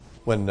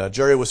When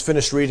Jerry was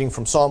finished reading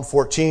from Psalm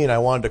 14, I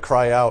wanted to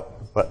cry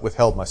out, but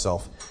withheld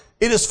myself.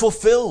 It is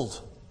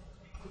fulfilled,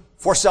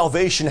 for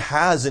salvation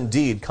has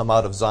indeed come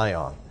out of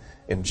Zion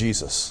in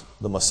Jesus,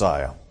 the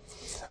Messiah.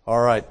 All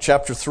right,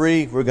 chapter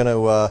 3,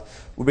 we'll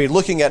be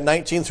looking at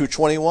 19 through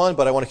 21,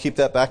 but I want to keep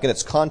that back in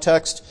its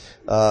context,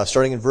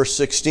 starting in verse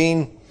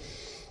 16.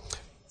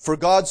 For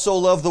God so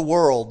loved the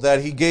world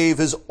that he gave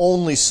his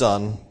only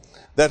Son,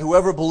 that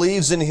whoever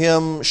believes in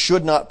him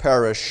should not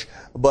perish,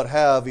 but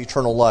have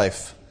eternal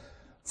life.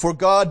 For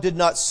God did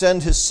not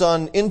send his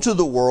Son into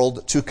the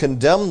world to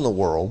condemn the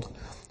world,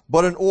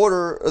 but in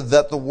order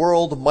that the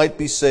world might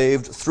be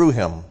saved through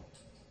him.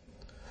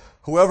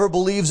 Whoever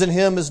believes in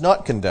him is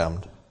not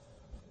condemned,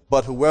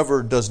 but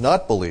whoever does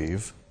not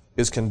believe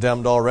is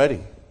condemned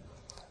already,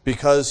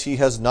 because he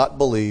has not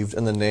believed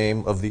in the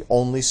name of the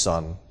only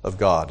Son of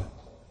God.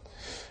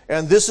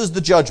 And this is the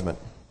judgment.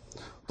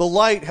 The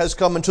light has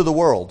come into the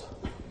world,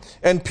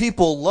 and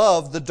people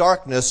love the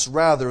darkness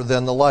rather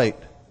than the light,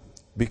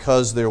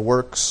 because their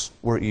works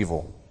were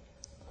evil.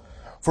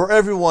 For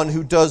everyone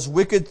who does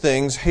wicked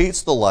things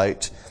hates the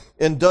light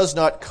and does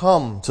not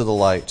come to the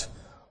light,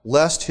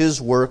 lest his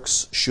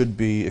works should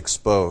be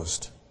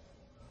exposed.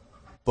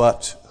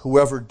 But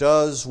whoever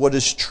does what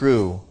is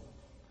true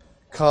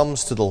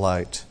comes to the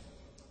light,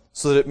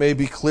 so that it may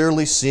be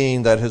clearly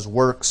seen that his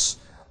works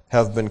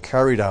have been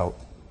carried out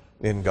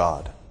in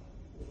God.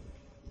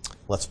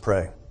 Let's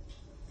pray.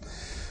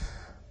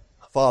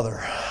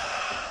 Father,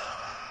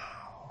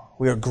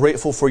 we are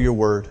grateful for your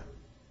word,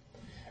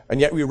 and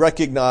yet we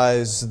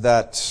recognize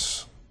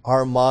that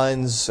our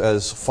minds,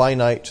 as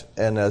finite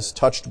and as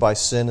touched by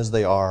sin as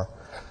they are,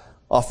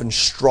 often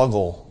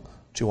struggle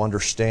to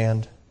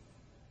understand,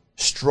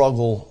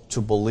 struggle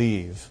to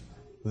believe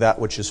that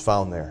which is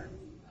found there.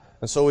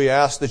 And so we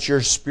ask that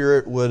your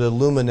Spirit would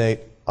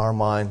illuminate our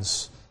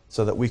minds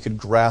so that we could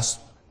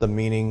grasp the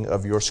meaning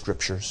of your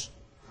scriptures.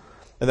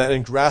 And that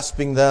in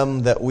grasping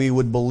them, that we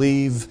would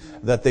believe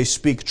that they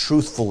speak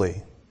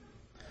truthfully,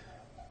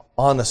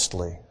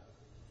 honestly,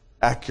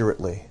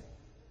 accurately.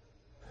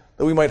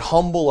 That we might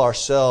humble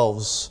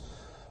ourselves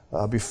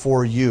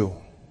before you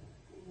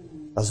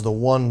as the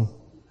one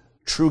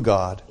true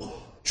God,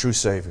 true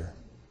Savior.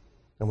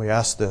 And we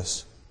ask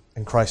this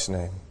in Christ's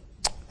name.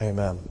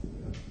 Amen.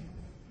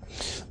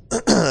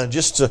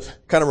 Just to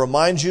kind of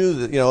remind you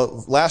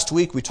that, last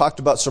week we talked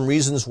about some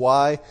reasons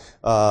why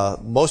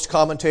most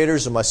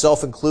commentators, and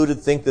myself included,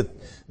 think that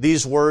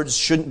these words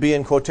shouldn't be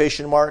in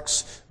quotation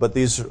marks, but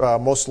these are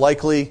most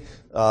likely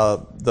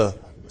the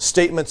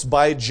statements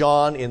by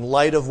John in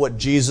light of what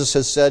Jesus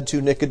has said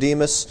to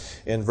Nicodemus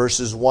in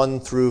verses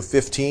 1 through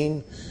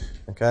 15.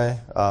 Okay?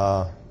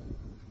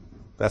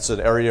 That's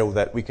an area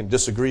that we can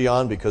disagree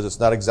on because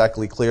it's not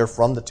exactly clear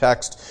from the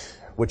text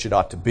which it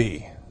ought to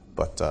be.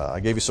 But I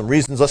gave you some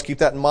reasons. Let's keep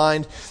that in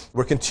mind.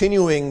 We're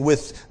continuing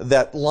with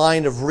that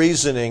line of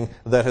reasoning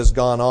that has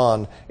gone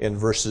on in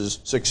verses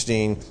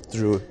 16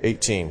 through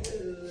 18.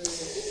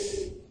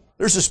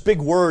 There's this big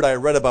word I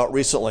read about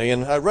recently,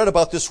 and I read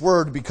about this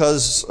word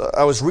because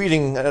I was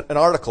reading an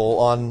article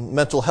on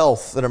mental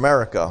health in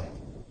America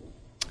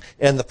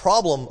and the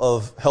problem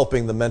of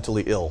helping the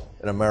mentally ill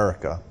in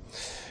America.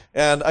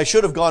 And I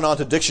should have gone on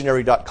to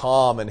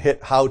dictionary.com and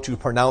hit how to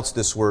pronounce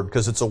this word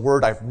because it's a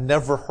word I've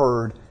never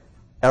heard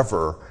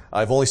ever.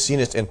 I've only seen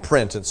it in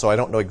print, and so I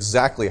don't know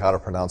exactly how to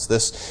pronounce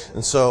this.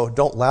 And so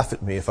don't laugh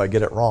at me if I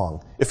get it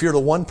wrong. If you're the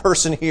one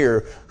person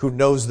here who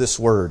knows this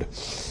word.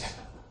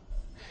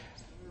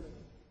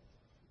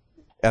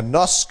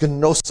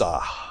 Anoskanosa.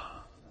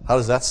 How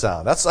does that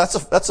sound?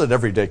 That's an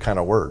everyday kind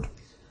of word.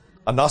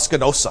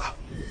 Anoskanosa.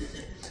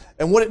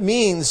 And what it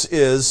means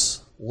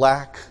is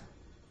lack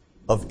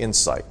of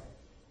insight.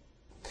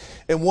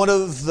 And one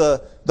of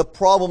the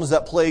problems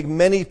that plague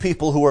many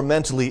people who are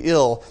mentally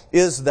ill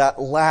is that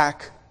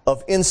lack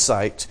of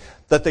insight,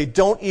 that they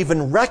don't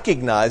even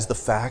recognize the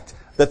fact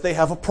that they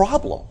have a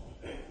problem.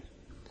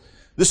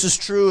 This is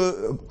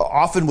true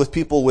often with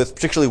people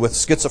particularly with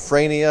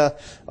schizophrenia,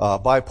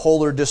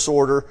 bipolar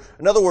disorder.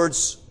 In other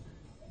words,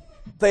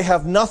 they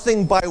have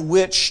nothing by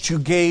which to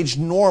gauge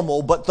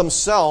normal but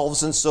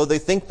themselves, and so they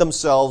think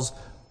themselves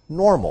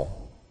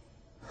normal.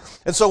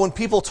 And so when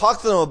people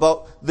talk to them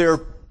about their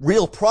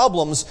real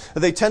problems,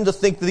 they tend to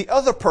think that the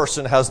other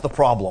person has the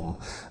problem.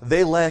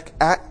 They lack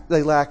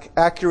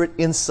accurate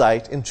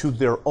insight into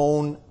their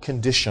own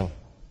condition.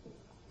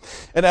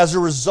 And as a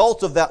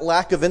result of that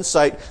lack of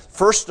insight,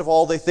 first of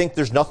all, they think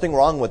there's nothing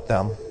wrong with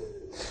them.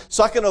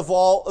 Second of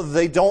all,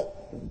 they don't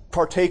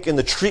partake in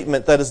the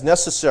treatment that is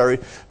necessary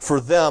for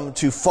them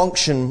to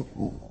function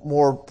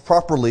more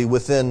properly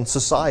within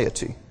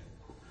society.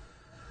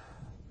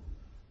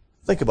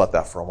 Think about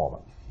that for a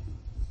moment.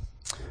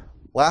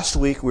 Last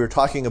week we were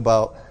talking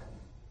about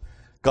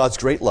God's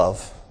great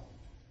love,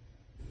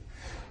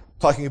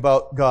 talking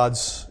about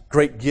God's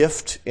great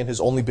gift in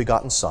His only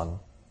begotten Son,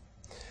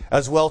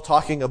 as well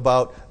talking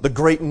about the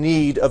great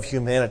need of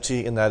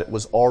humanity in that it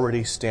was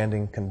already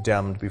standing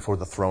condemned before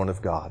the throne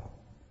of God.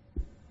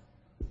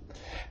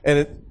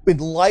 And in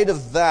light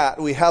of that,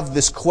 we have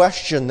this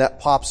question that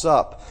pops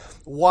up.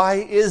 Why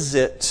is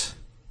it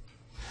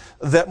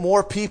that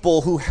more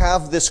people who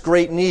have this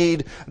great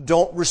need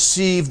don't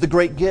receive the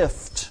great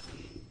gift?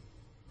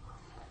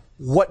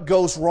 What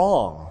goes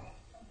wrong?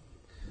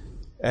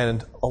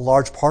 And a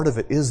large part of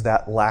it is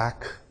that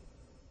lack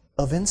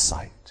of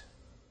insight.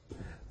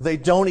 They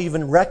don't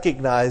even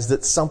recognize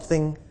that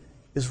something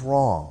is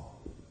wrong.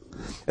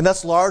 And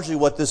that's largely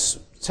what this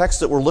text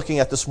that we're looking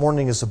at this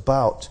morning is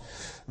about.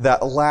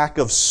 That lack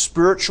of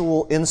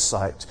spiritual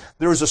insight.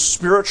 There is a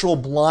spiritual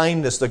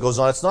blindness that goes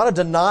on. It's not a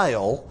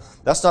denial.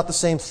 That's not the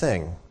same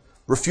thing.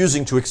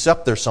 Refusing to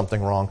accept there's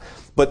something wrong.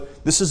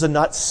 But this is a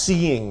not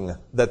seeing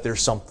that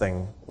there's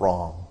something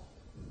wrong.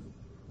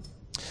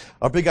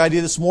 Our big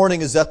idea this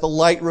morning is that the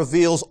light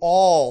reveals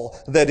all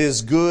that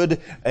is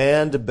good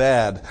and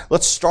bad.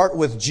 Let's start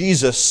with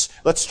Jesus.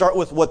 Let's start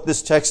with what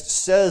this text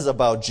says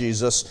about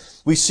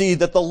Jesus. We see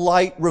that the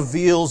light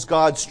reveals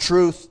God's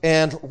truth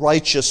and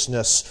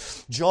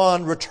righteousness.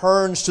 John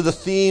returns to the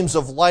themes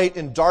of light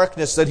and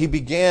darkness that he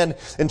began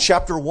in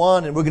chapter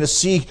 1, and we're going to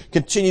see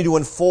continue to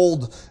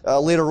unfold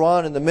later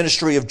on in the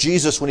ministry of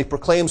Jesus when he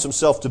proclaims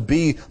himself to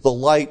be the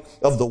light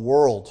of the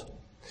world.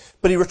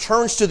 But he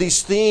returns to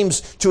these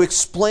themes to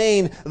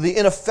explain the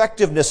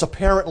ineffectiveness,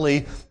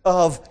 apparently,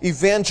 of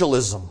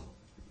evangelism.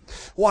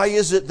 Why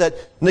is it that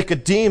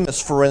Nicodemus,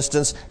 for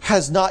instance,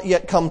 has not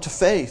yet come to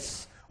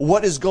faith?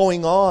 What is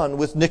going on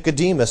with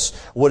Nicodemus?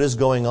 What is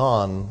going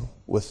on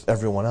with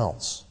everyone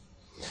else?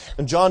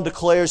 And John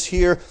declares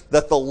here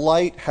that the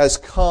light has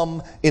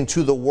come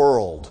into the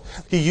world.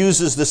 He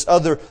uses this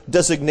other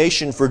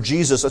designation for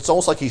Jesus. It's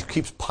almost like he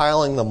keeps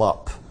piling them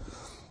up.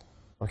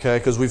 Okay,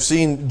 because we've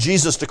seen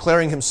Jesus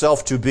declaring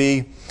himself to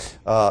be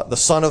the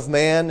Son of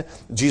Man.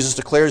 Jesus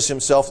declares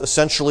himself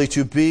essentially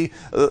to be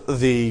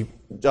the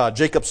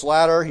Jacob's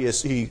ladder.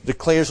 He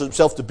declares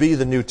himself to be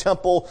the new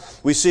temple.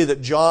 We see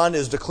that John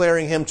is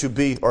declaring him to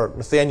be, or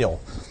Nathaniel,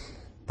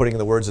 putting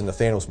the words in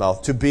Nathaniel's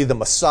mouth, to be the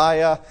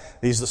Messiah.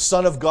 He's the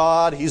Son of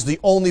God. He's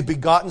the only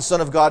begotten Son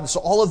of God. And so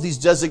all of these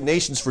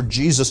designations for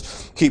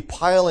Jesus keep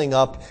piling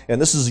up,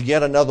 and this is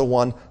yet another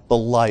one, the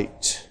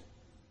light.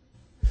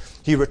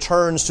 He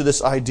returns to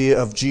this idea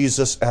of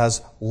Jesus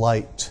as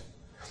light.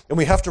 And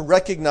we have to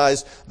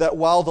recognize that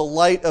while the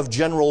light of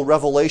general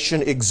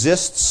revelation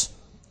exists,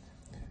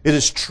 it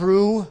is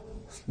true,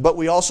 but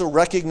we also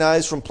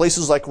recognize from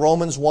places like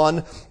Romans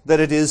 1 that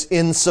it is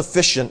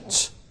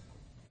insufficient.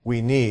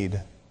 We need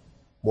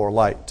more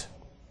light.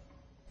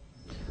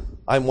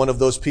 I'm one of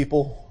those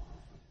people.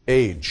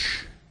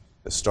 Age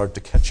has started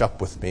to catch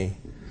up with me.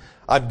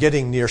 I'm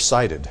getting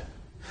nearsighted.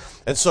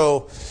 And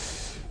so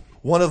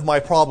one of my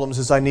problems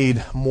is I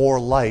need more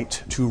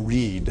light to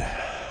read.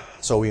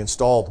 So we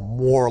installed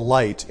more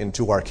light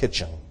into our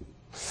kitchen.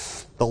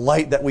 The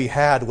light that we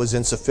had was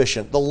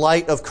insufficient. The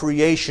light of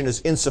creation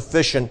is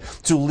insufficient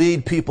to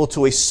lead people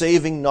to a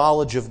saving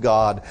knowledge of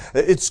God.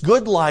 It's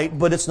good light,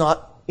 but it's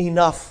not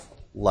enough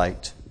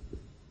light.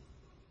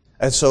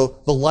 And so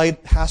the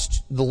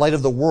light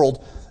of the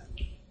world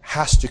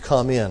has to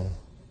come in.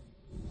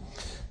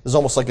 There's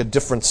almost like a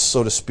difference,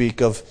 so to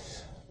speak, of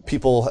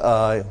people.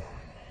 I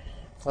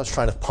was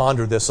trying to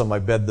ponder this on my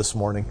bed this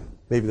morning.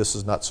 Maybe this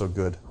is not so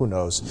good. Who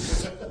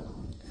knows?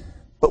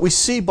 But we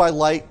see by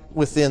light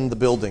within the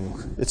building.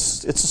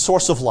 It's a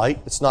source of light.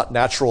 It's not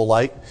natural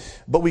light.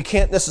 But we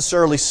can't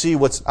necessarily see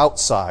what's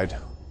outside.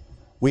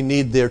 We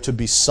need there to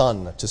be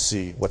sun to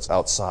see what's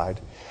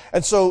outside.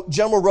 And so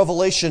general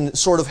revelation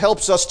sort of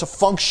helps us to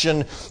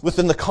function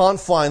within the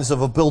confines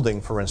of a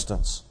building, for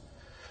instance.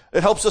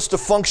 It helps us to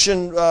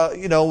function,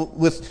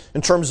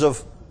 in terms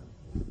of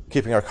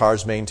keeping our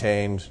cars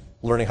maintained,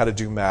 learning how to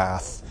do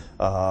math,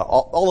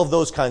 all of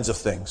those kinds of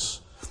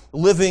things.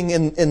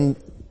 Living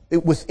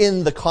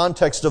within the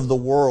context of the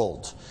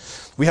world.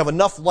 We have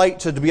enough light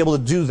to be able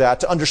to do that,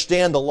 to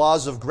understand the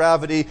laws of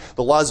gravity,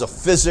 the laws of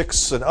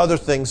physics, and other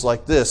things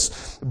like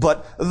this.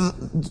 But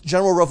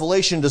general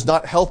revelation does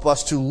not help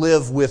us to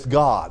live with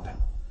God.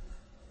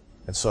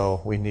 And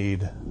so we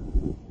need,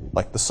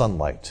 like the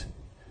sunlight,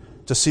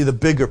 to see the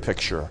bigger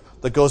picture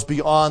that goes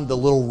beyond the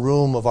little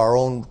room of our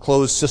own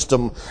closed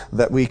system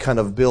that we kind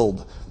of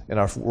build in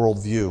our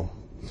worldview,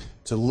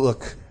 to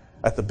look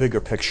at the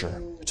bigger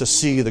picture, to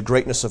see the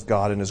greatness of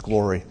God and His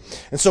glory.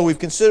 And so we've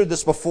considered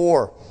this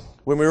before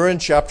when we were in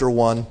chapter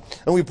 1,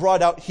 and we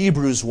brought out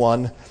Hebrews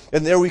 1,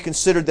 and there we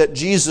considered that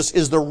Jesus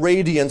is the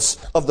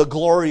radiance of the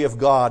glory of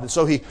God. And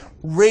so He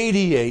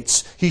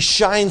radiates, He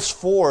shines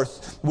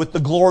forth with the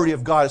glory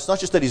of God. It's not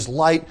just that He's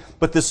light,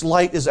 but this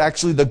light is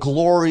actually the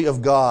glory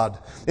of God.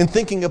 In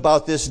thinking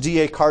about this,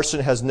 D.A. Carson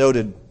has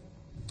noted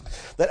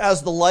that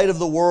as the light of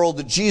the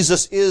world,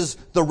 Jesus is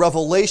the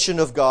revelation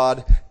of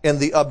God and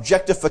the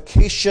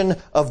objectification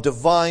of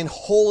divine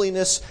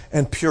holiness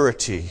and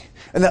purity.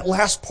 And that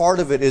last part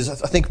of it is,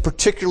 I think,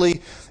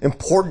 particularly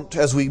important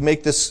as we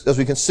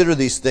consider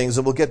these things,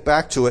 and we'll get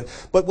back to it.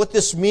 But what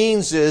this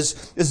means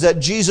is that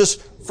Jesus,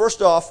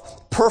 first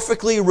off,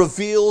 perfectly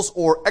reveals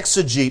or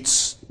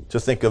exegetes, to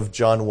think of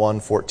John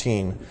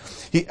 1:14.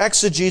 He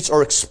exegetes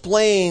or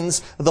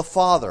explains the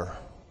Father.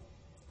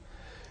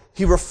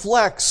 He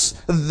reflects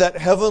that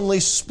heavenly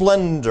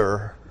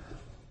splendor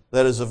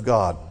that is of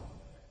God.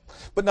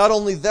 But not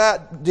only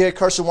that, D.A.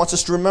 Carson wants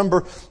us to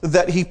remember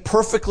that he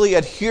perfectly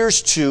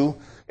adheres to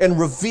and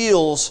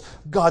reveals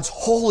God's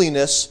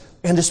holiness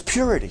and His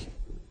purity.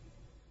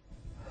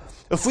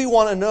 If we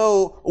want to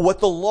know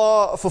what the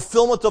law,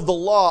 fulfillment of the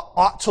law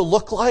ought to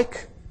look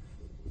like,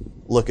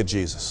 look at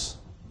Jesus.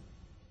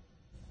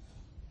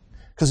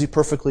 Because He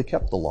perfectly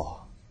kept the law.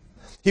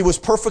 He was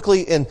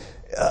perfectly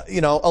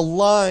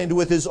aligned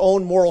with His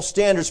own moral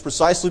standards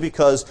precisely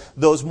because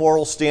those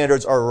moral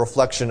standards are a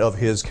reflection of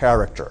His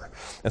character.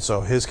 And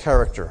so His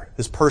character,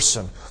 His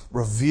person,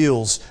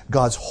 reveals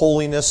God's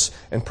holiness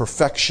and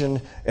perfection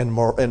and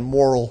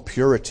moral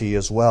purity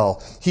as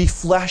well. He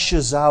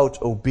fleshes out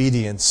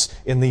obedience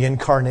in the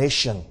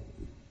incarnation.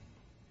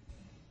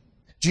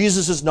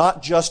 Jesus is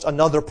not just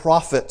another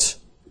prophet,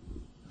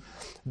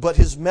 but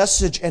His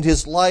message and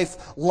His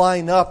life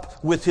line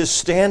up with His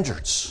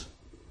standards.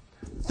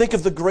 Think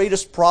of the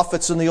greatest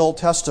prophets in the Old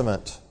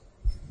Testament.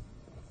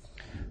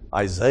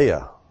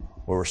 Isaiah,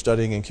 where we're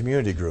studying in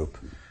community group.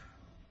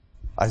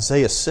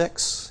 Isaiah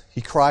 6, he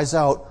cries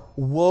out,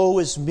 "Woe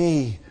is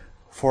me,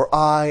 for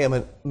I am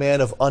a man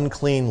of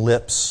unclean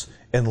lips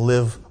and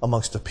live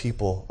amongst a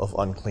people of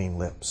unclean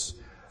lips."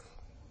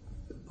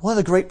 One of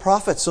the great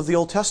prophets of the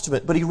Old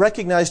Testament, but he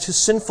recognized his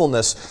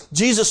sinfulness.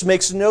 Jesus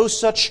makes no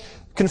such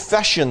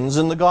confessions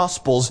in the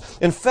Gospels.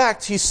 In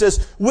fact, he says,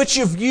 "Which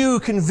of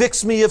you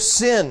convicts me of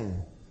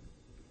sin?"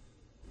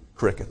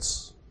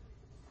 Crickets.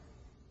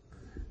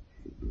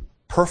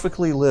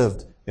 Perfectly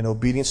lived in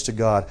obedience to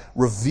God,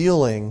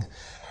 revealing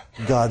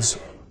God's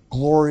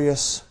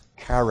glorious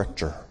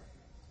character.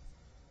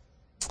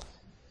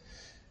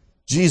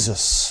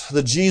 Jesus,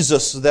 the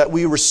Jesus that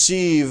we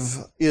receive,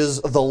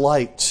 is the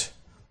light,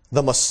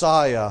 the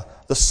Messiah,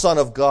 the Son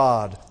of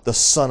God, the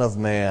Son of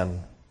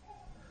Man.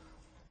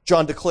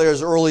 John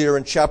declares earlier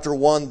in chapter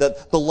 1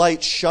 that the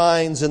light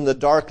shines in the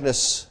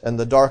darkness, and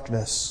the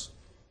darkness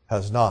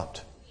has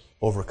not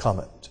overcome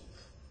it.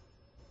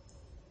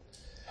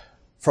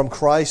 From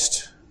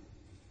Christ,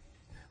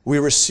 we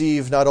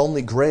receive not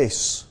only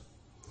grace,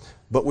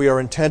 but we are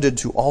intended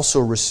to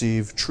also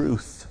receive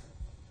truth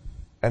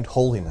and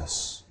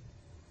holiness.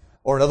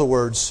 Or in other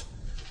words,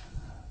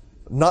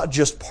 not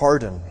just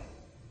pardon,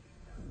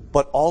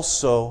 but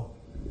also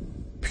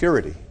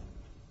purity.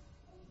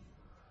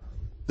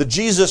 The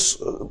Jesus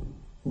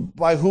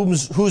by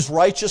whose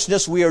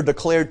righteousness we are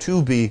declared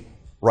to be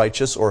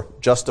righteous or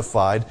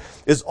justified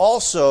is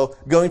also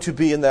going to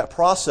be in that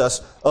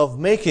process of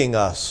making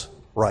us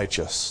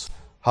righteous,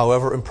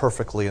 however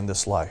imperfectly in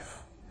this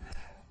life,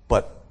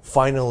 but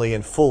finally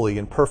and fully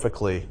and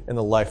perfectly in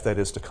the life that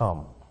is to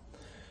come.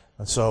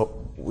 And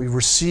so we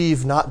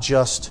receive not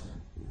just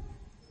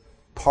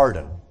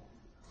pardon,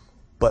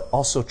 but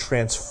also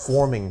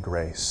transforming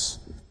grace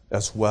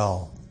as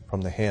well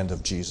from the hand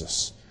of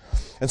Jesus.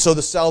 And so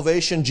the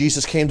salvation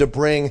Jesus came to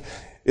bring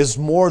is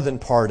more than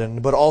pardon,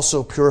 but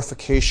also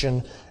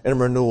purification and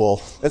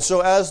renewal. And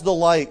so as the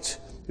light,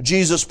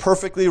 Jesus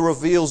perfectly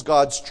reveals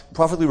God's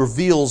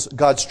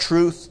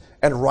truth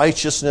and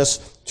righteousness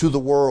to the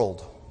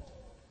world.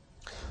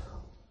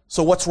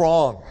 So what's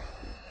wrong?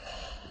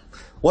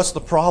 What's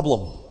the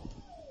problem?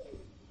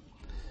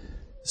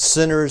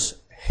 Sinners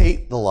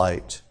hate the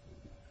light,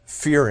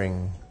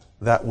 fearing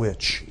that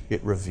which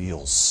it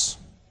reveals.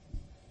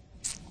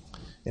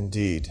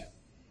 Indeed.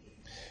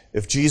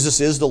 If Jesus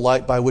is the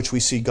light by which we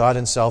see God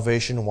in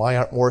salvation, why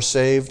aren't more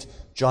saved?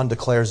 John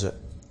declares it.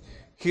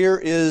 Here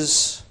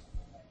is,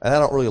 and I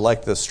don't really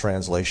like this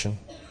translation,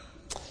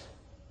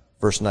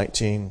 verse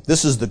 19.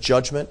 This is the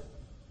judgment.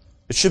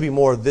 It should be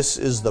more, this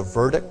is the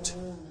verdict.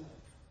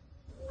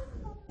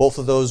 Both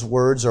of those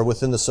words are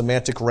within the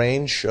semantic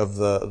range of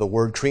the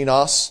word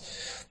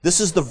krinos. This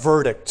is the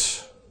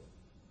verdict.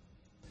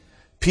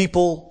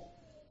 People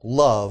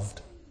loved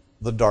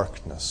the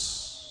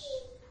darkness.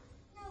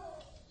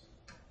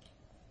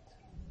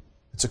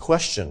 It's a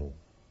question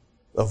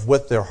of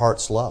what their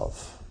hearts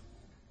love.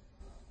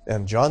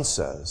 And John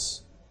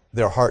says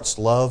their hearts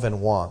love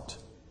and want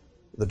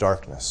the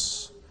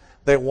darkness.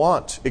 They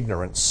want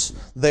ignorance.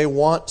 They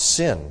want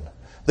sin.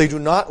 They do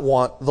not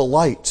want the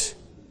light.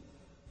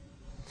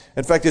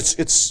 In fact,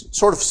 it's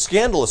sort of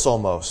scandalous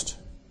almost.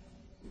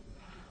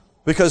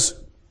 Because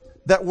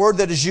that word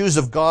that is used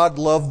of God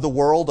loved the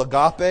world,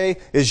 agape,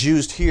 is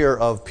used here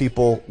of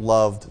people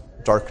loved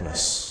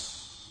darkness.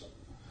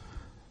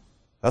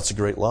 That's a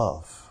great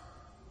love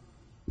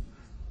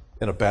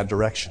in a bad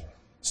direction.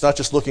 It's not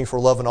just looking for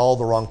love in all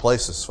the wrong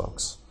places,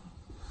 folks.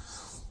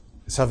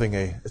 It's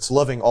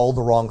loving all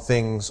the wrong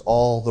things,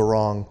 all the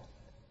wrong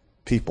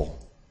people.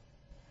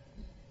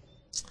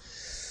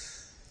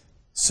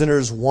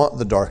 Sinners want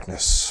the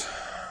darkness.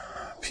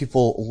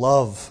 People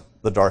love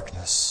the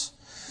darkness.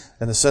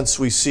 And the sense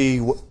we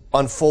see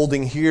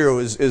unfolding here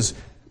is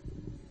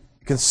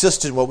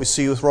consistent with what we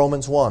see with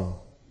Romans 1.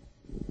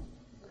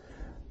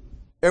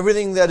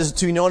 Everything that is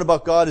to be known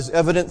about God is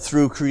evident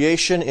through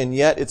creation, and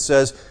yet it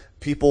says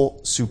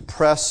people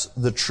suppress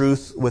the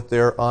truth with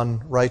their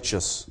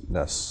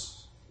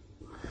unrighteousness.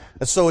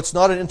 And so it's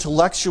not an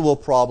intellectual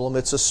problem,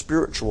 it's a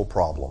spiritual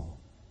problem.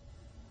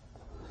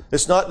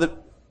 It's not that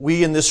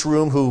we in this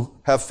room who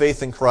have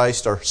faith in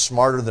Christ are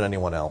smarter than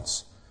anyone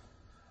else,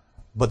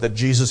 but that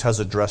Jesus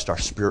has addressed our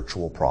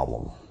spiritual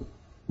problem.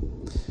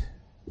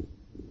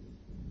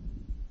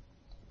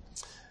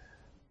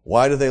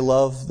 Why do they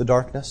love the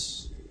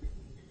darkness?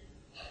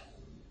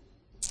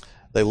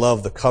 They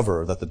love the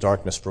cover that the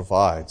darkness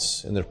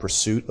provides in their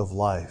pursuit of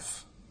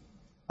life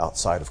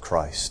outside of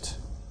Christ.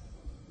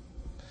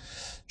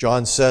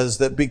 John says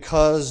that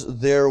because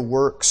their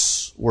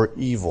works were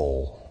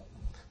evil.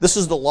 This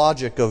is the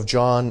logic of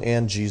John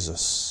and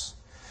Jesus.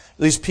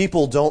 These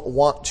people don't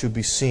want to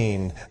be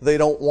seen. They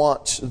don't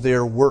want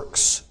their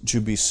works to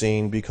be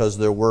seen because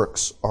their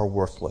works are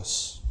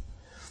worthless.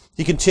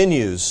 He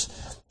continues,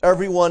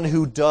 everyone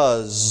who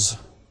does.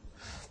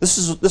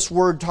 This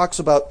word talks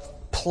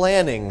about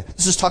planning.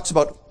 This talks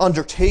about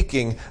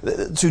undertaking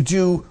to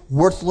do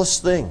worthless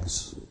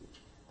things.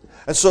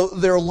 And so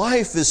their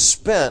life is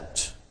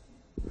spent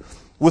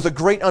with a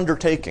great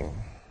undertaking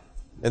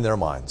in their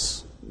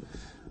minds.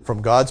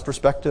 From God's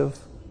perspective,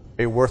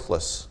 a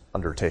worthless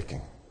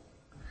undertaking.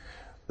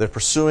 They're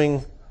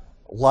pursuing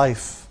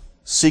life,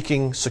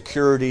 seeking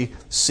security,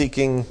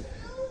 seeking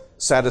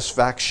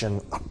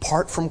satisfaction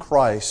apart from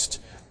Christ,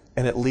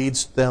 and it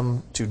leads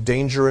them to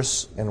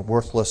dangerous and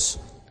worthless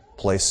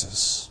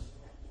places.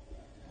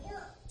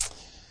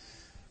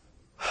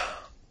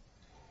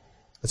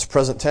 It's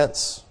present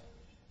tense.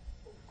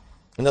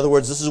 In other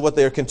words, this is what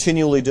they are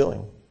continually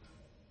doing.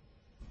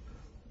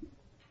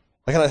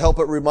 I cannot help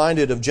but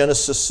reminded of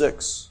Genesis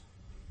 6.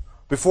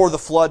 Before the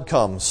flood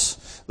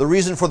comes, the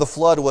reason for the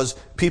flood was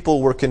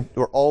people were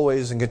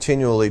always and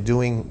continually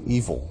doing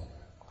evil.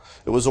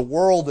 It was a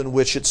world in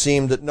which it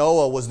seemed that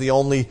Noah was the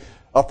only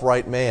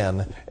upright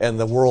man, and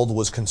the world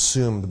was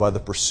consumed by the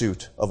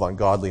pursuit of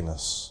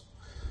ungodliness.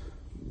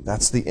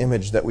 That's the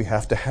image that we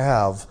have to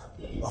have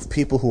of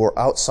people who are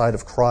outside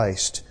of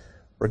Christ,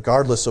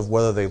 regardless of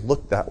whether they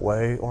look that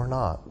way or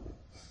not.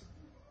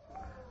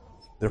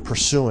 They're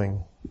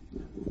pursuing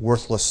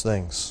worthless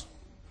things.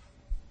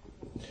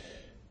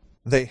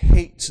 They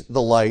hate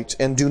the light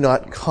and do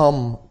not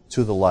come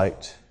to the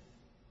light.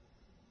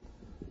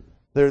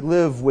 They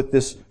live with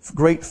this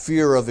great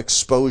fear of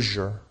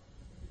exposure.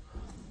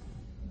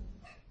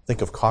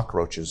 Think of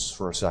cockroaches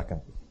for a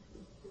second.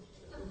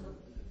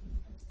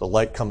 The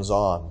light comes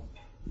on,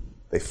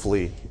 they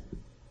flee.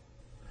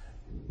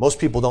 Most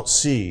people don't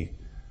see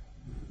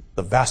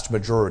the vast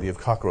majority of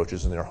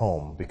cockroaches in their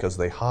home because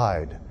they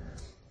hide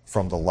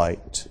from the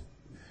light.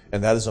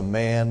 And that is a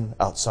man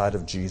outside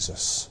of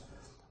Jesus.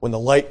 When the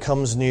light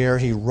comes near,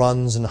 he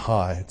runs and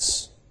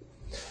hides.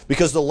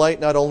 Because the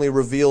light not only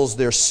reveals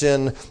their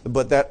sin,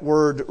 but that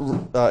word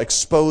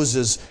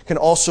exposes can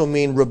also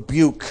mean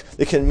rebuke.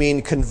 It can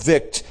mean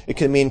convict. It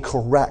can mean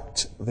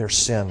correct their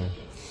sin.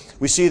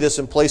 We see this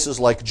in places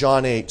like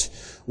John 8.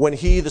 When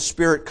He, the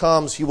Spirit,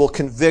 comes, He will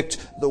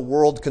convict the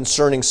world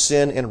concerning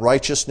sin and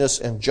righteousness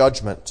and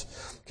judgment.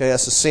 Okay,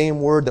 that's the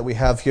same word that we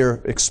have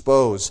here,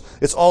 expose.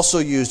 It's also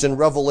used in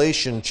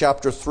Revelation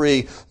chapter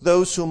 3.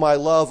 Those whom I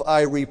love,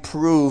 I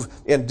reprove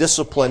and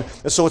discipline.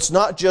 And so it's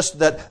not just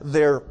that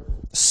their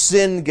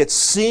sin gets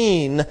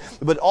seen,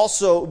 but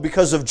also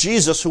because of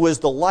Jesus, who is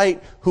the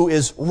light, who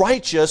is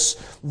righteous,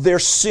 their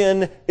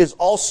sin is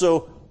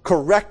also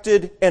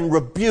corrected and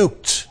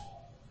rebuked.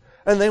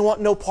 And they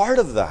want no part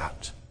of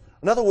that.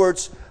 In other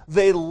words,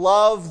 they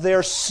love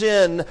their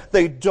sin.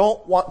 They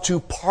don't want to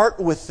part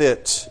with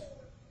it.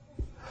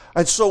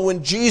 And so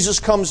when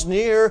Jesus comes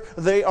near,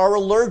 they are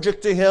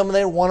allergic to Him and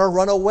they want to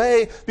run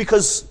away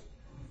because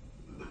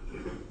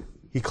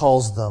He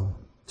calls them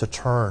to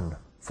turn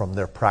from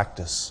their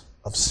practice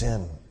of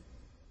sin.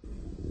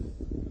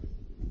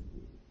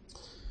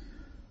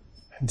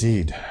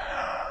 Indeed,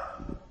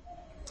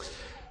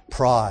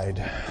 pride,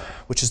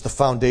 which is the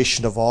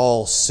foundation of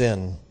all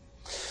sin,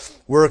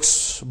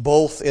 works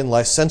both in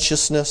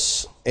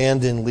licentiousness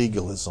and in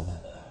legalism.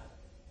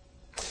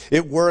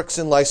 It works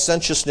in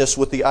licentiousness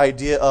with the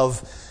idea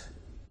of,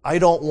 I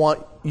don't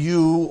want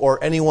you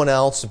or anyone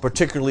else, and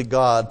particularly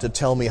God, to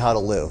tell me how to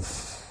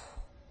live.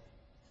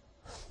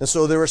 And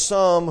so there are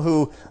some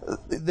who,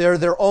 they're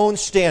their own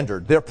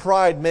standard. Their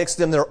pride makes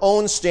them their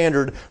own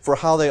standard for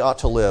how they ought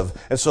to live.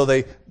 And so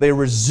they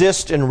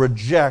resist and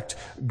reject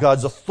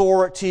God's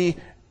authority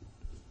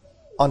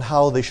on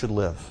how they should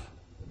live.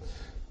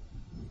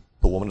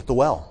 The woman at the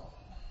well.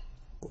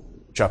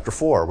 Chapter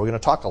 4. We're going to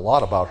talk a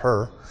lot about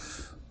her.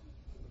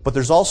 But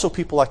there's also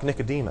people like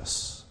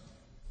Nicodemus.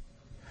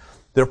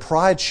 Their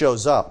pride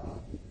shows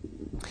up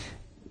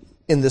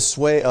in this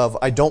way of,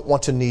 I don't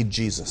want to need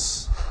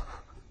Jesus.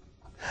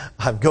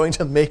 I'm going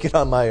to make it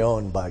on my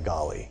own, by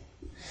golly.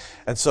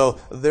 And so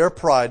their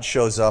pride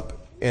shows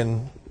up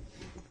in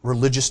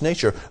religious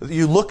nature.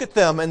 You look at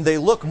them and they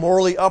look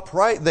morally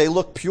upright. They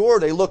look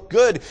pure. They look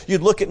good.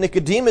 You'd look at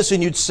Nicodemus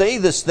and you'd say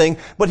this thing,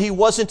 but he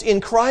wasn't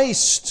in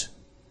Christ.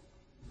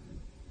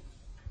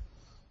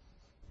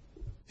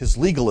 His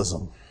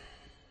legalism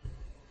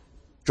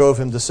drove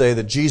him to say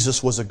that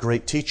Jesus was a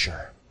great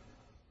teacher,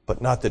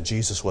 but not that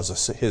Jesus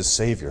was his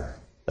Savior,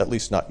 at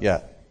least not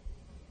yet.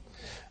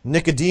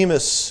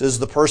 Nicodemus is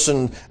the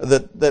person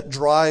that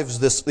drives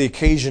the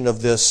occasion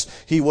of this.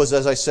 He was,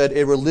 as I said,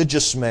 a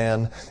religious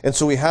man. And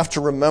so we have to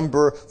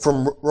remember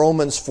from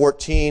Romans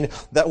 14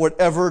 that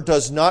whatever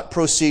does not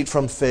proceed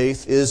from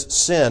faith is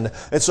sin.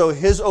 And so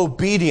his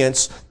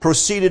obedience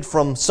proceeded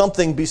from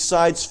something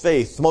besides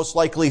faith, most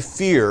likely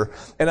fear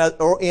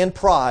and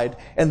pride,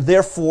 and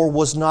therefore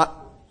was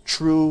not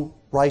true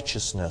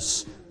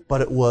righteousness,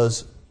 but it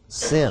was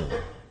sin.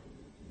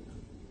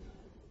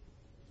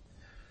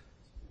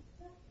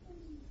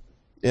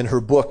 In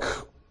her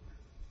book,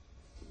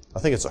 I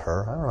think it's a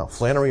her, I don't know,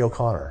 Flannery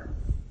O'Connor.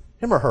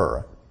 Him or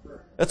her?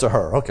 It's a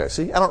her. Okay,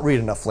 see, I don't read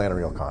enough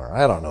Flannery O'Connor.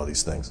 I don't know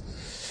these things.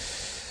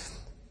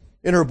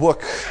 In her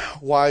book,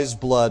 Wise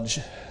Blood,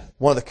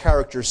 one of the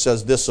characters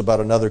says this about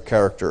another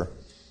character.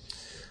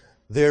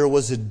 There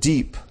was a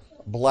deep,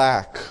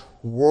 black,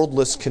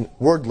 wordless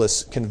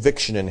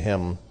conviction in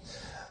him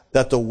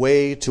that the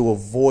way to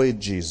avoid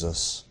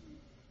Jesus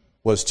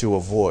was to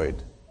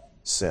avoid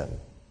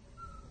sin.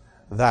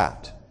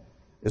 That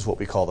is what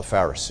we call the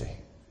Pharisee.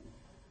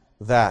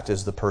 That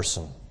is the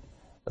person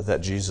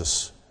that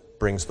Jesus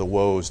brings the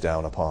woes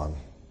down upon.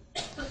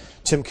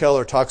 Tim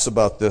Keller talks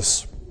about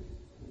this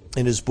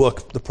in his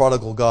book, The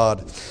Prodigal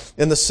God.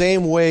 In the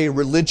same way,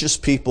 religious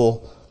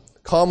people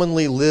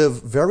commonly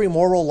live very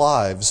moral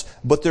lives,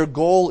 but their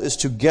goal is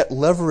to get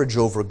leverage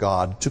over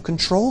God, to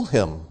control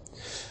Him,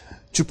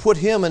 to put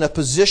Him in a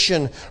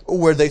position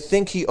where they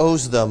think He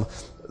owes them.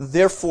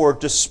 Therefore,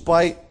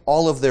 despite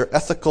all of their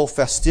ethical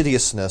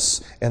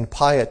fastidiousness and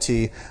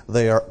piety,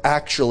 they are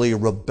actually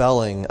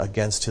rebelling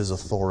against His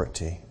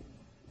authority.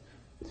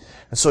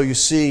 And so you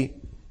see,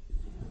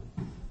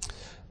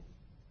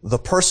 the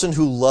person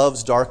who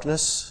loves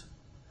darkness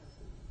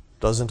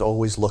doesn't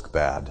always look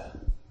bad.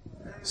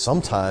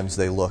 Sometimes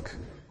they look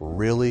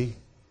really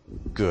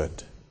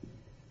good.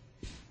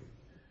 And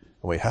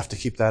we have to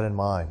keep that in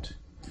mind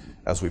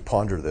as we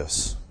ponder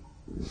this.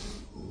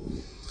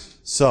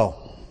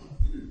 So,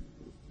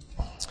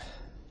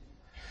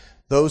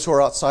 those who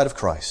are outside of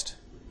Christ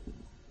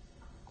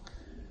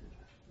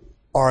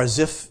are as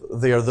if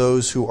they are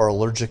those who are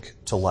allergic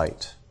to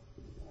light.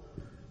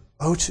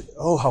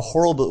 Oh, how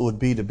horrible it would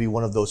be to be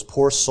one of those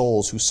poor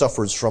souls who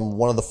suffers from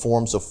one of the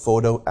forms of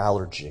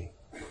photoallergy.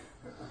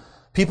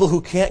 People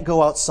who can't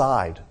go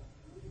outside.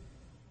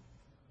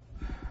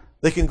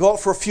 They can go out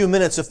for a few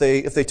minutes if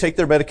they take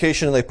their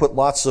medication and they put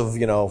lots of,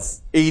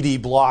 80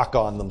 block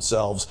on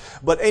themselves.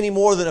 But any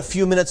more than a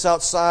few minutes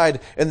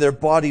outside and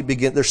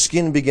their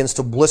skin begins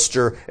to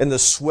blister and to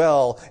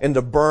swell and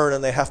to burn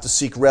and they have to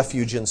seek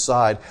refuge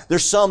inside.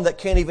 There's some that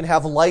can't even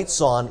have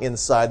lights on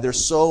inside. They're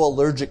so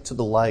allergic to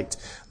the light.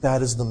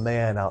 That is the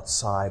man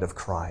outside of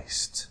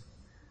Christ.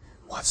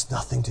 Wants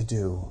nothing to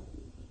do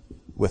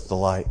with the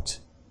light.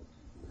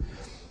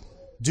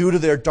 Due to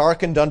their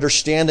darkened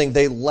understanding,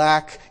 they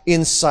lack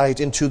insight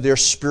into their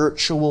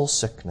spiritual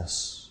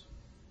sickness.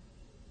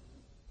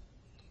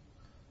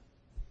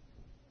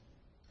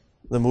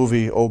 The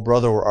movie, O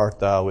Brother, Where Art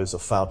Thou? Is a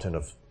fountain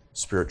of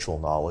spiritual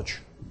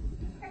knowledge.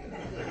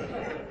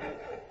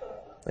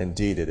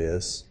 Indeed it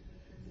is.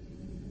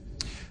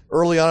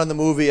 Early on in the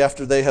movie,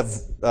 after they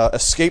have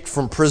escaped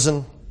from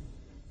prison,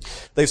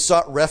 they've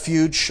sought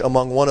refuge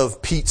among one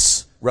of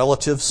Pete's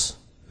relatives,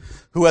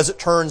 who, as it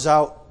turns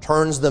out,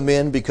 turns them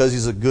in because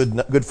he's a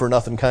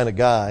good-for-nothing kind of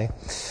guy.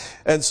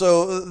 And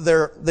so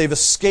they've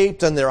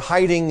escaped and they're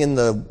hiding in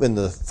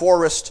the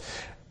forest.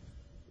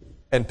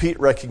 And Pete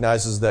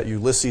recognizes that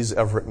Ulysses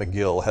Everett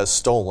McGill has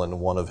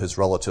stolen one of his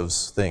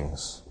relative's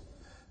things.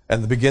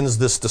 And begins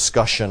this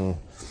discussion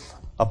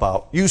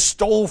about, you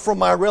stole from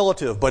my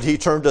relative, but he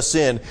turned us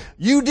in.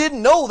 You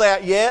didn't know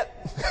that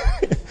yet.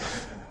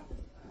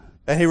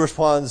 And he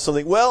responds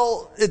something,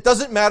 well, it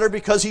doesn't matter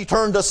because he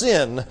turned us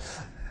in.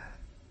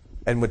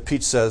 And what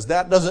Pete says,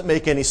 that doesn't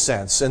make any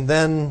sense. And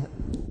then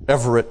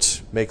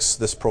Everett makes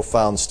this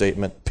profound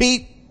statement.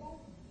 Pete,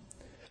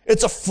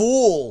 it's a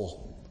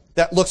fool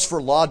that looks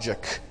for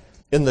logic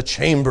in the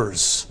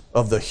chambers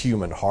of the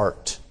human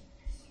heart.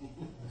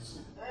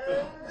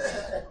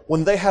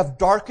 When they have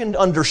darkened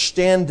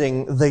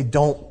understanding, they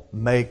don't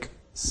make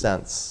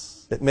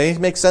sense. It may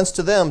make sense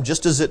to them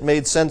just as it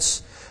made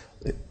sense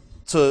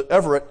to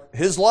Everett.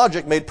 His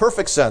logic made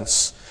perfect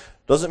sense.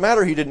 Doesn't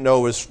matter he didn't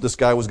know this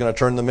guy was going to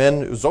turn them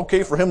in. It was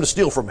okay for him to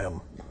steal from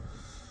him.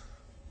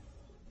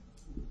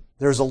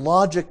 There's a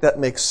logic that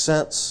makes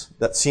sense,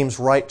 that seems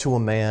right to a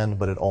man,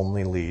 but it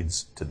only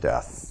leads to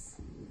death.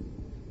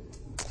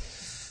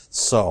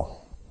 So,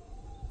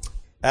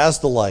 as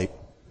the light,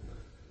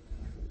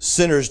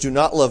 sinners do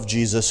not love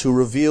Jesus, who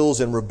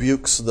reveals and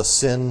rebukes the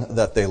sin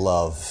that they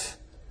love.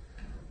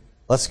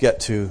 Let's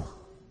get to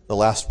the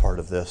last part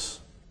of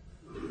this.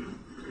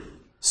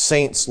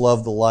 Saints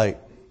love the light,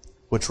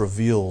 which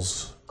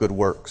reveals good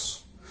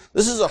works.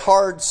 This is a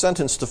hard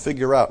sentence to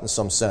figure out in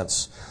some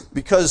sense,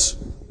 because,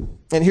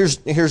 and here's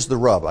the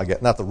rub, I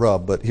get, not the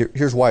rub, but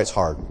here's why it's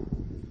hard.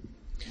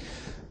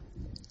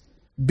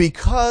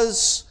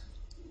 Because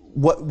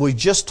what we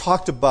just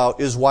talked about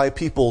is why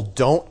people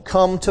don't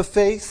come to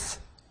faith,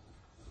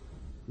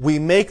 we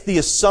make the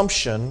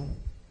assumption,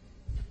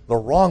 the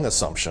wrong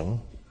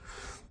assumption,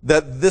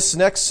 that this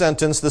next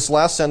sentence, this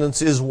last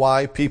sentence, is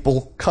why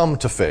people come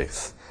to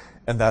faith.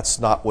 And that's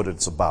not what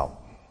it's about.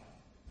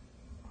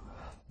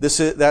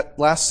 That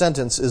last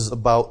sentence is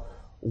about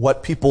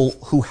what people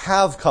who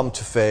have come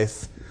to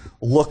faith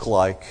look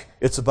like.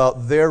 It's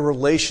about their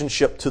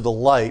relationship to the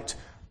light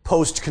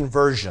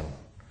post-conversion.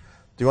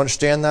 Do you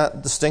understand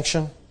that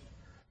distinction?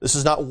 This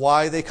is not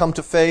why they come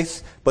to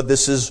faith, but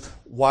this is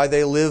why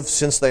they live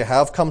since they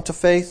have come to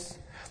faith.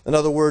 In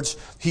other words,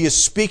 he is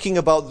speaking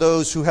about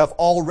those who have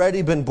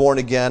already been born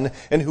again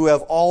and who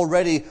have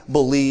already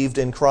believed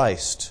in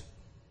Christ.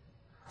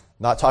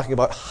 Not talking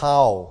about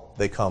how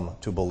they come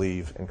to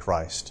believe in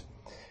Christ.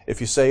 If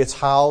you say it's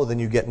how, then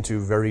you get into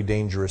very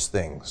dangerous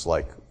things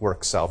like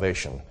work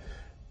salvation.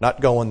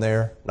 Not going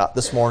there, not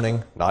this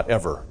morning, not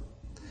ever.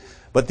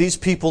 But these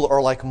people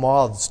are like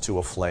moths to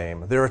a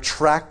flame. They're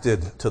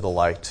attracted to the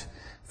light.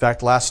 In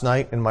fact, last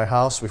night in my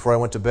house, before I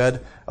went to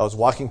bed, I was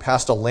walking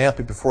past a lamp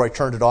before I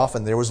turned it off,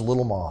 and there was a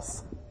little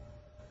moth.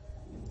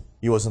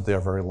 He wasn't there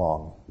very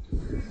long.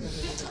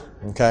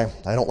 Okay?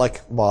 I don't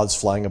like moths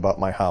flying about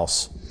my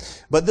house.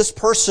 But this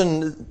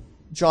person,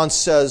 John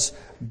says,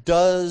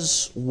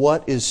 does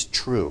what is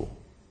true.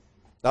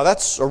 Now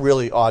that's a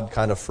really odd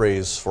kind of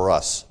phrase for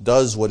us.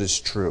 Does what is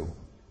true.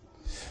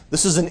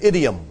 This is an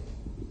idiom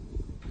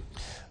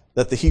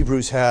that the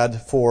Hebrews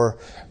had for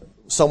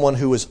someone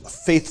who is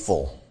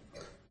faithful.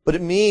 But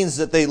it means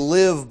that they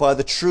live by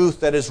the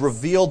truth that is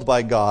revealed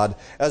by God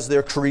as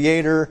their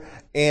creator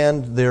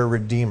and their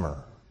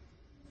redeemer.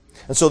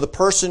 And so the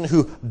person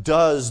who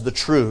does the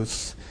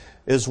truth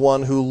is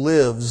one who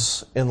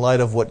lives in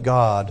light of what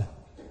God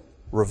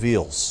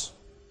reveals.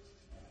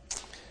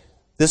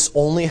 This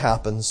only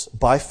happens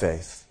by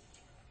faith.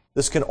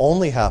 This can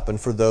only happen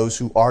for those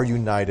who are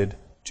united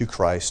to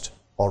Christ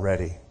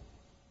already.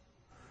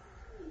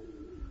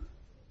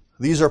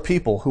 These are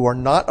people who are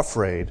not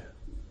afraid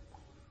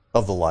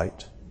of the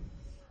light,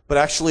 but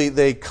actually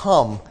they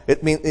come.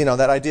 It means,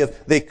 that idea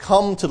of they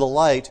come to the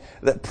light,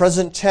 that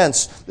present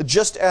tense,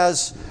 just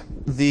as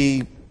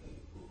the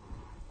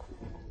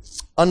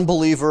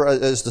unbeliever,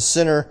 as the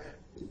sinner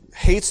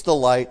hates the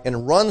light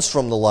and runs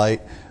from the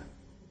light,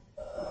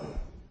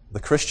 the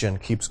Christian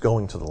keeps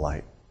going to the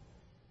light.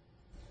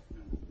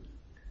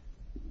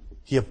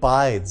 He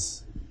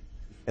abides,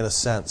 in a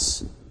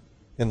sense,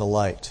 in the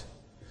light.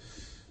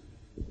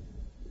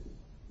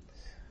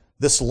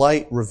 This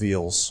light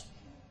reveals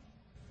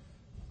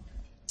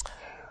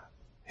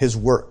his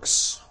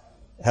works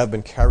have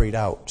been carried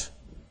out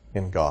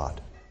in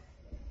God.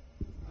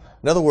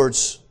 In other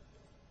words,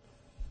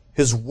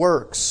 his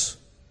works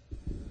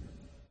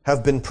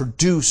have been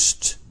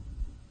produced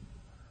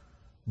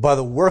by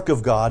the work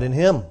of God in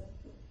him.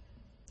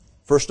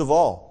 First of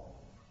all,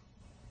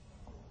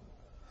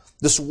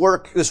 this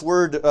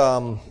word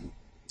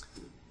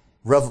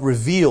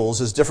reveals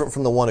is different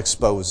from the one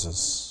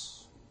exposes.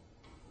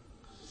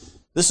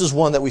 This is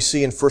one that we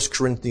see in 1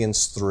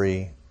 Corinthians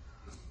 3.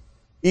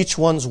 Each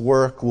one's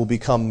work will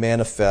become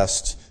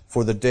manifest,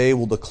 for the day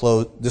will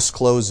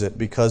disclose it,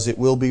 because it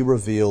will be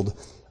revealed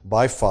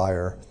by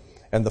fire,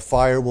 and the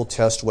fire will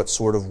test what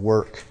sort of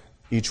work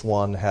each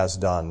one has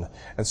done.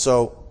 And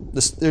so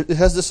it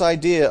has this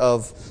idea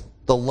of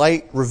the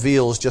light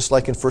reveals, just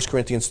like in 1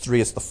 Corinthians 3,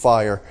 it's the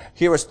fire.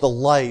 Here it's the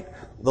light.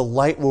 The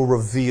light will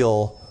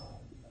reveal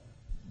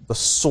the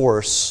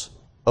source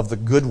of the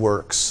good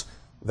works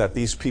that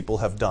these people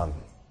have done.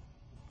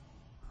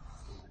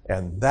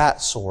 And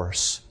that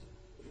source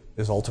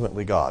is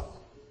ultimately God.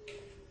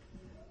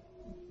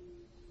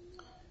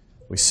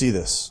 We see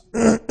this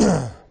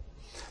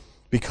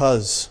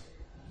because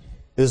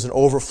it is an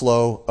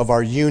overflow of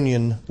our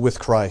union with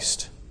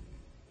Christ.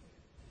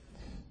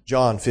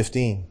 John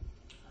 15.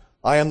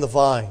 I am the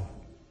vine,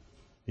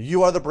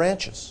 you are the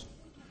branches.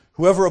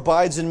 Whoever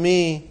abides in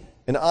me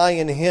and I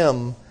in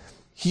him,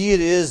 he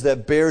it is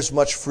that bears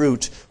much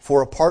fruit,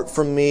 for apart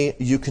from me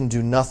you can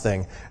do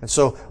nothing. And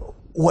so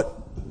what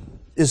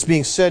is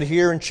being said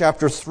here in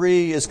chapter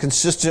 3 is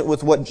consistent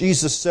with what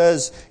Jesus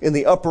says in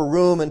the upper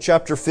room in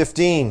chapter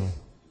 15.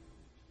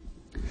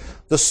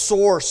 The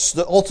source,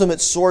 the ultimate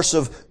source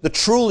of the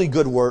truly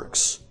good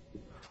works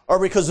are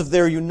because of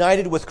they're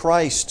united with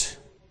Christ.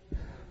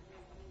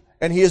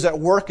 And he is at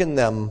work in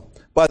them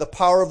by the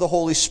power of the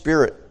Holy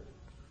Spirit.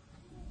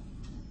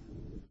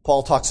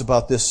 Paul talks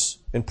about this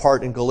in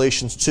part in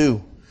Galatians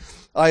 2.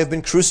 I have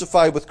been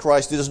crucified with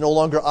Christ. It is no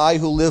longer I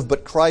who live,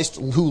 but Christ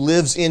who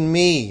lives in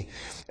me.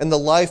 And the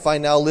life I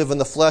now live in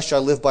the flesh, I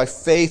live by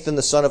faith in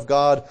the Son of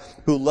God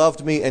who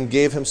loved me and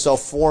gave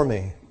himself for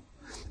me.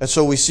 And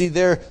so we see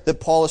there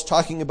that Paul is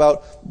talking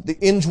about the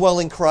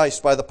indwelling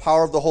Christ by the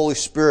power of the Holy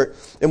Spirit.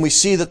 And we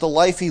see that the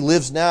life he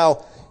lives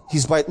now,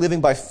 he's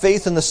living by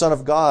faith in the Son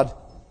of God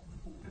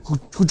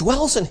who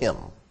dwells in him.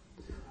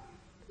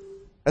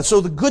 And so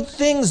the good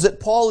things that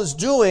Paul is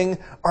doing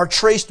are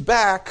traced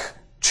back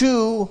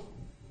to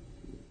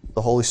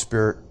the Holy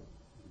Spirit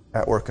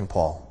at work in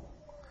Paul.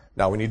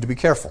 Now we need to be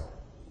careful.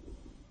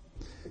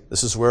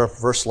 This is where a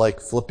verse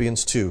like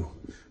Philippians 2,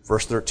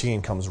 verse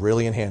 13 comes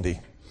really in handy.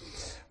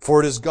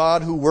 For it is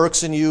God who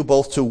works in you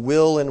both to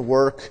will and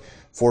work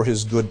for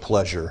his good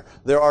pleasure.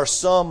 There are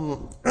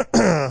some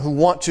who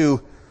want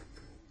to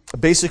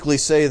basically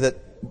say that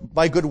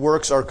my good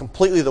works are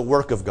completely the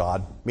work of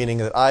God, meaning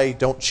that I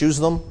don't choose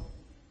them.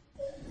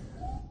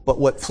 But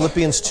what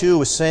Philippians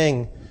 2 is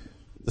saying,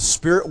 the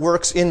Spirit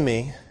works in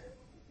me.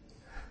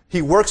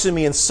 He works in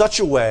me in such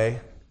a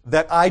way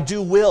that I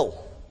do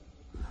will.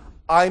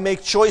 I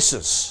make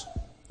choices.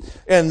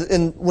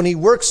 And when he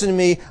works in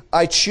me,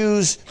 I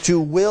choose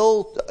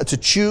to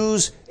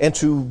choose and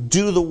to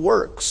do the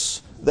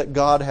works that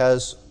God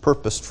has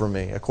purposed for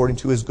me according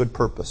to his good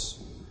purpose.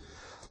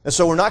 And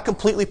so we're not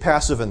completely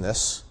passive in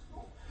this.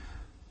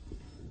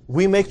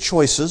 We make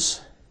choices,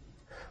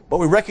 but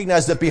we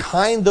recognize that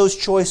behind those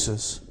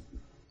choices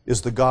is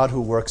the God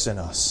who works in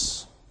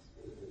us.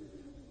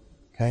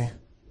 Okay?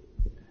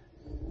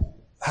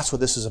 That's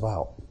what this is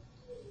about.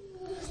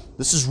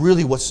 This is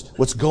really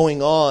what's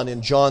going on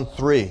in John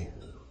 3.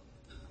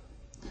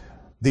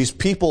 These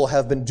people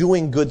have been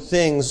doing good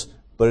things,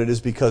 but it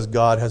is because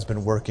God has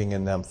been working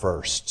in them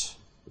first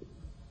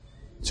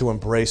to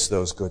embrace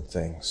those good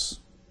things.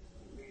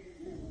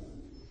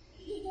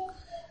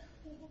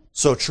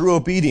 So true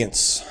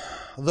obedience,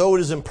 though it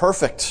is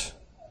imperfect,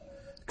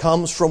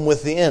 comes from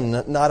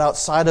within, not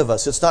outside of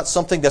us. It's not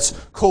something that's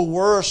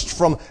coerced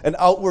from an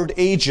outward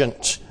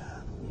agent,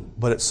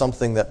 but it's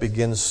something that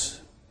begins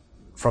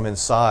from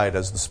inside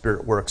as the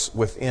Spirit works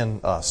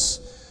within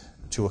us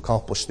to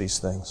accomplish these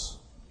things.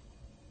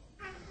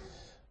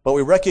 But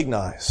we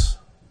recognize,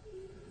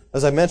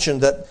 as I mentioned,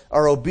 that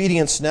our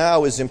obedience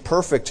now is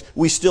imperfect.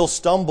 We still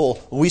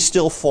stumble. We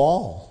still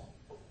fall.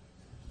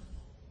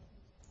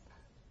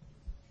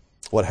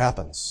 What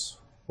happens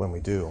when we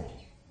do?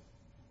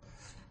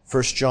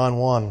 1 John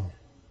 1.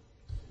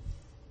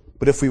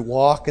 But if we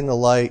walk in the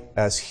light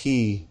as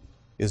he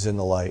is in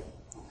the light,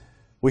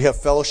 we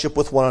have fellowship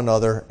with one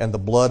another, and the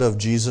blood of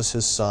Jesus,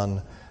 his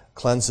Son,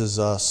 cleanses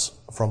us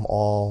from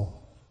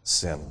all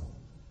sin.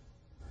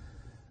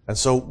 And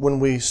so when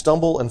we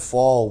stumble and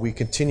fall, we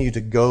continue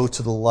to go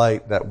to the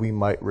light that we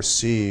might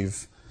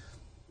receive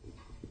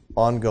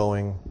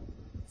ongoing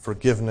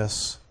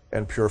forgiveness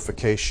and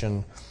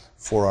purification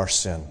for our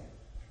sin.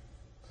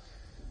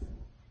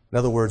 In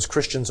other words,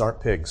 Christians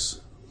aren't pigs.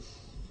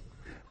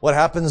 What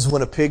happens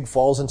when a pig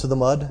falls into the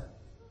mud?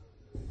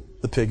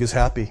 The pig is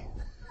happy.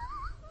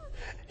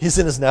 He's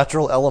in his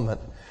natural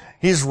element.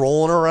 He's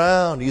rolling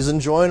around. He's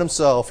enjoying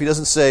himself. He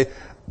doesn't say,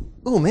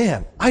 "Oh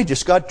man, I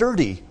just got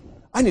dirty.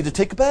 I need to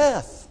take a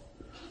bath."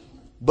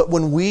 But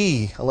when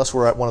unless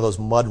we're at one of those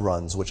mud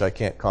runs, which I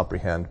can't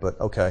comprehend,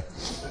 but okay.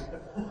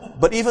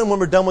 But even when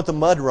we're done with the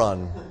mud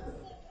run,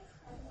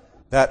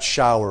 that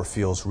shower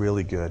feels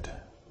really good.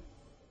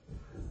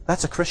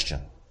 That's a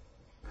Christian.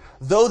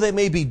 Though they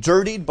may be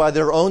dirtied by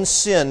their own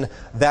sin,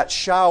 that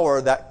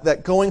shower,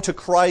 that going to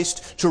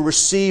Christ to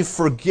receive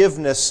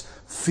forgiveness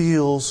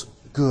feels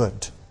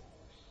good.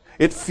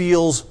 It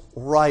feels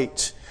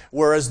right.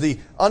 Whereas the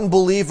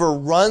unbeliever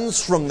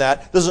runs from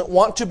that, doesn't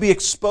want to be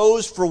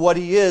exposed for what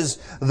he is,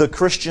 the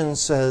Christian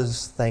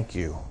says, "Thank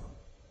you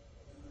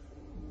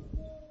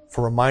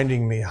for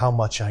reminding me how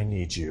much I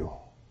need you."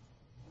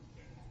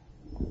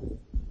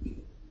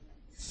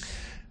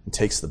 And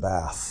takes the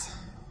bath.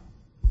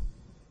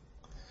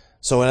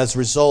 So as a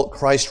result,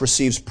 Christ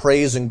receives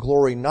praise and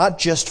glory, not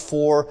just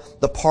for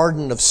the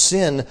pardon of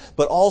sin,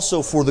 but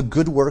also for the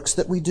good works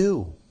that we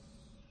do.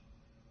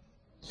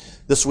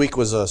 This week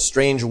was a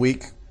strange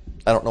week.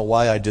 I don't know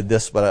why I did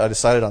this, but I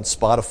decided on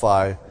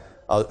Spotify,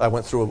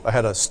 I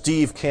had a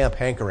Steve Camp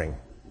hankering.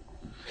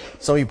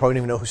 Some of you probably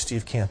don't even know who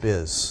Steve Camp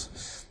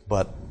is,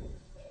 but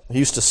he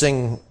used to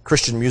sing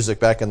Christian music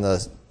back in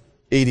the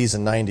 80s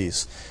and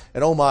 90s.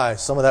 And oh my,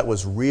 some of that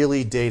was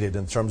really dated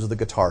in terms of the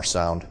guitar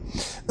sound.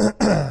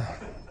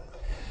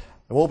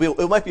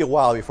 It might be a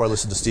while before I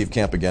listen to Steve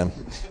Camp again.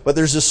 But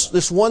there's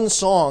this one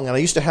song, and I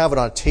used to have it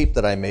on a tape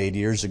that I made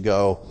years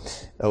ago.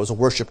 It was a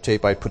worship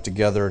tape I put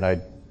together, and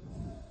I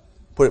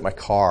put it in my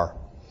car.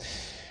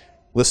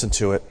 Listen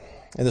to it.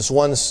 And this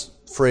one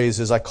phrase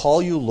is, "I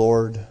call you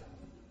Lord,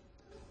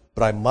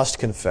 but I must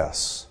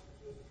confess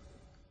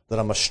that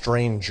I'm a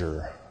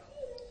stranger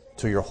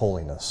to your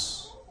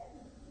holiness."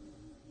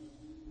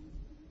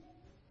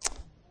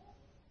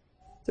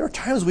 There are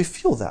times we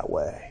feel that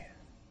way.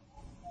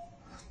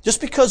 Just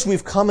because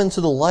we've come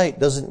into the light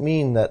doesn't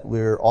mean that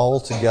we're all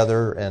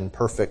together and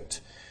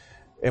perfect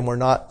and we're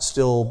not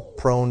still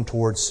prone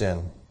towards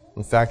sin.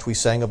 In fact, we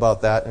sang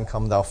about that in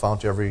Come Thou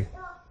Fount Every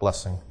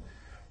Blessing.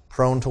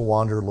 Prone to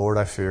wander, Lord,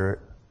 I fear it.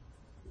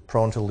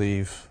 Prone to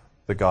leave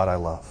the God I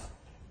love.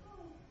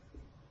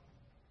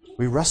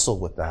 We wrestle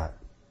with that.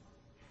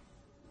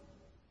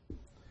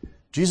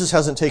 Jesus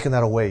hasn't taken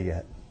that away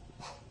yet.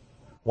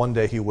 One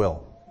day he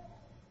will.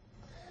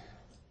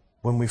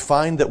 When we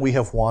find that we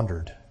have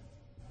wandered,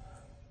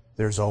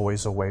 there's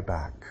always a way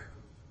back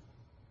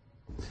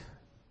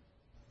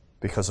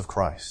because of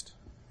Christ.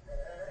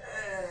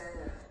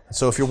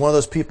 So if you're one of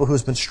those people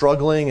who's been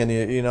struggling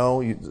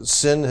and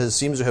sin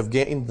seems to have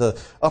gained the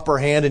upper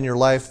hand in your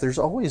life, there's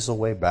always a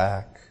way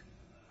back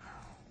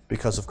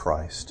because of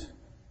Christ.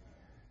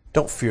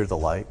 Don't fear the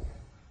light.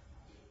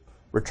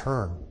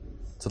 Return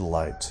to the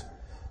light,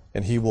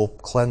 and He will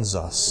cleanse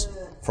us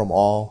from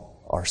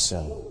all our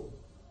sin.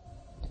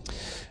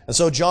 And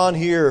so John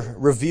here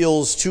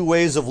reveals two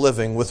ways of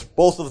living, with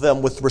both of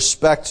them with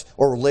respect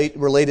or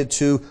related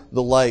to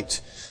the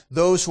light.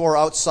 Those who are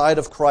outside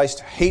of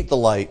Christ hate the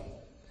light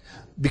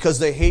because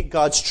they hate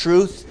God's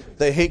truth,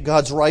 they hate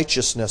God's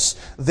righteousness.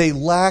 They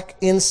lack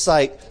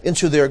insight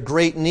into their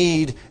great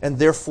need and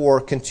therefore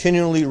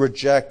continually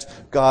reject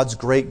God's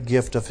great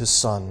gift of His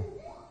Son.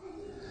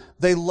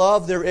 They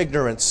love their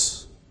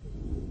ignorance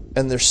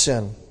and their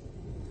sin,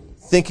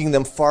 thinking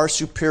them far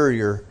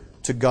superior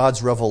to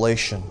God's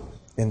revelation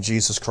in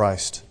Jesus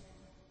Christ.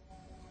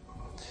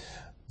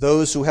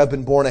 Those who have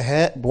been born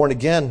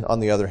again, on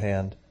the other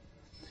hand,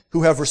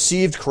 who have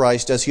received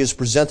Christ as He is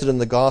presented in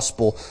the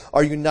gospel,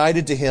 are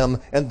united to Him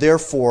and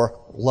therefore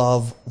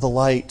love the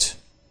light.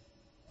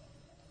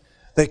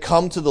 They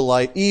come to the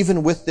light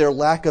even with their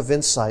lack of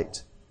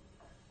insight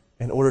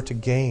in order to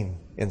gain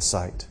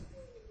insight.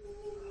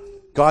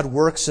 God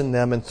works in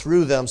them and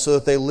through them so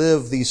that they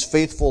live these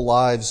faithful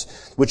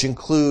lives which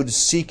include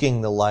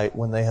seeking the light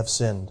when they have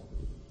sinned.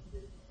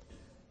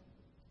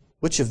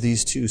 Which of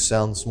these two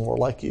sounds more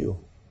like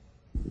you?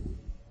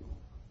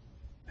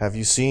 Have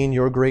you seen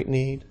your great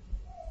need?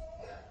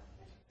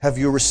 Have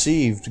you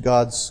received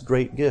God's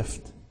great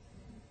gift?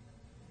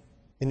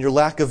 In your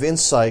lack of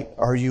insight,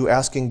 are you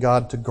asking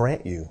God to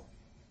grant you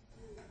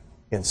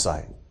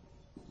insight?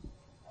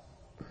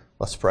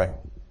 Let's pray.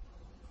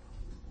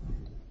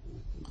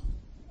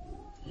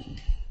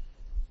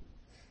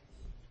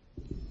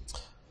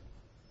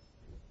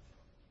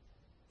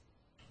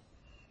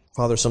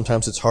 Father,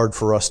 sometimes it's hard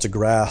for us to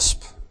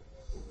grasp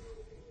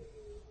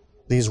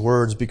these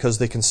words because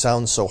they can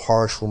sound so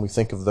harsh when we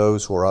think of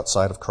those who are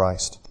outside of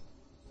Christ.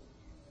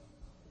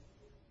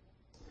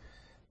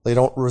 They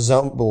don't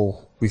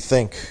resemble, we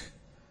think,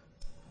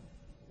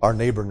 our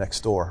neighbor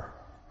next door,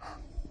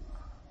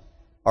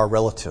 our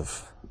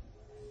relative,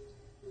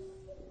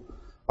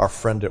 our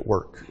friend at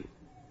work.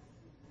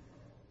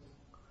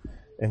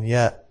 And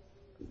yet,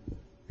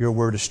 your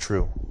word is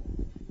true.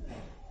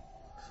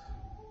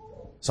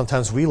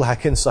 Sometimes we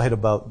lack insight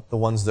about the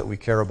ones that we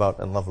care about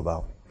and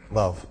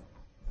love.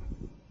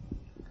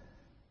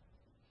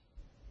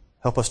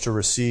 Help us to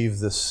receive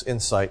this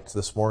insight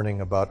this morning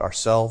about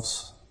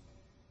ourselves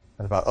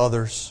and about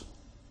others,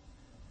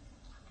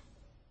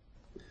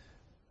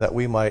 that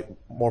we might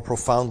more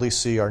profoundly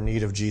see our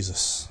need of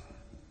Jesus,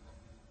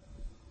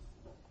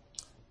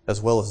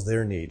 as well as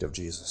their need of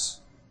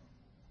Jesus.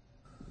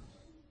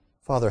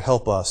 Father,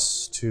 help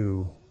us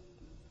to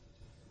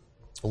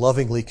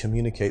lovingly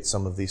communicate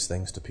some of these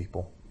things to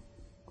people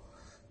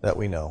that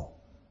we know,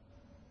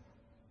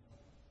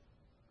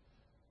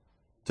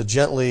 to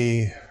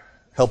gently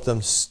help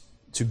them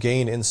to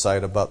gain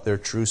insight about their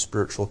true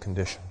spiritual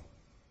condition,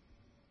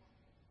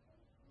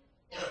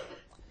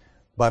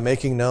 by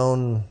making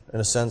known, in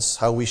a sense,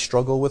 how we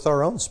struggle with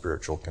our own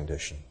spiritual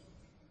condition.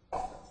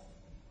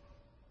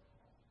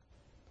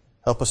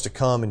 Help us to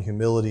come in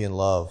humility and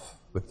love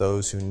with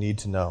those who need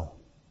to know.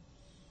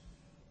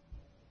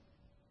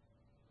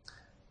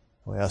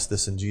 We ask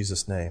this in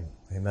Jesus' name.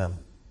 Amen.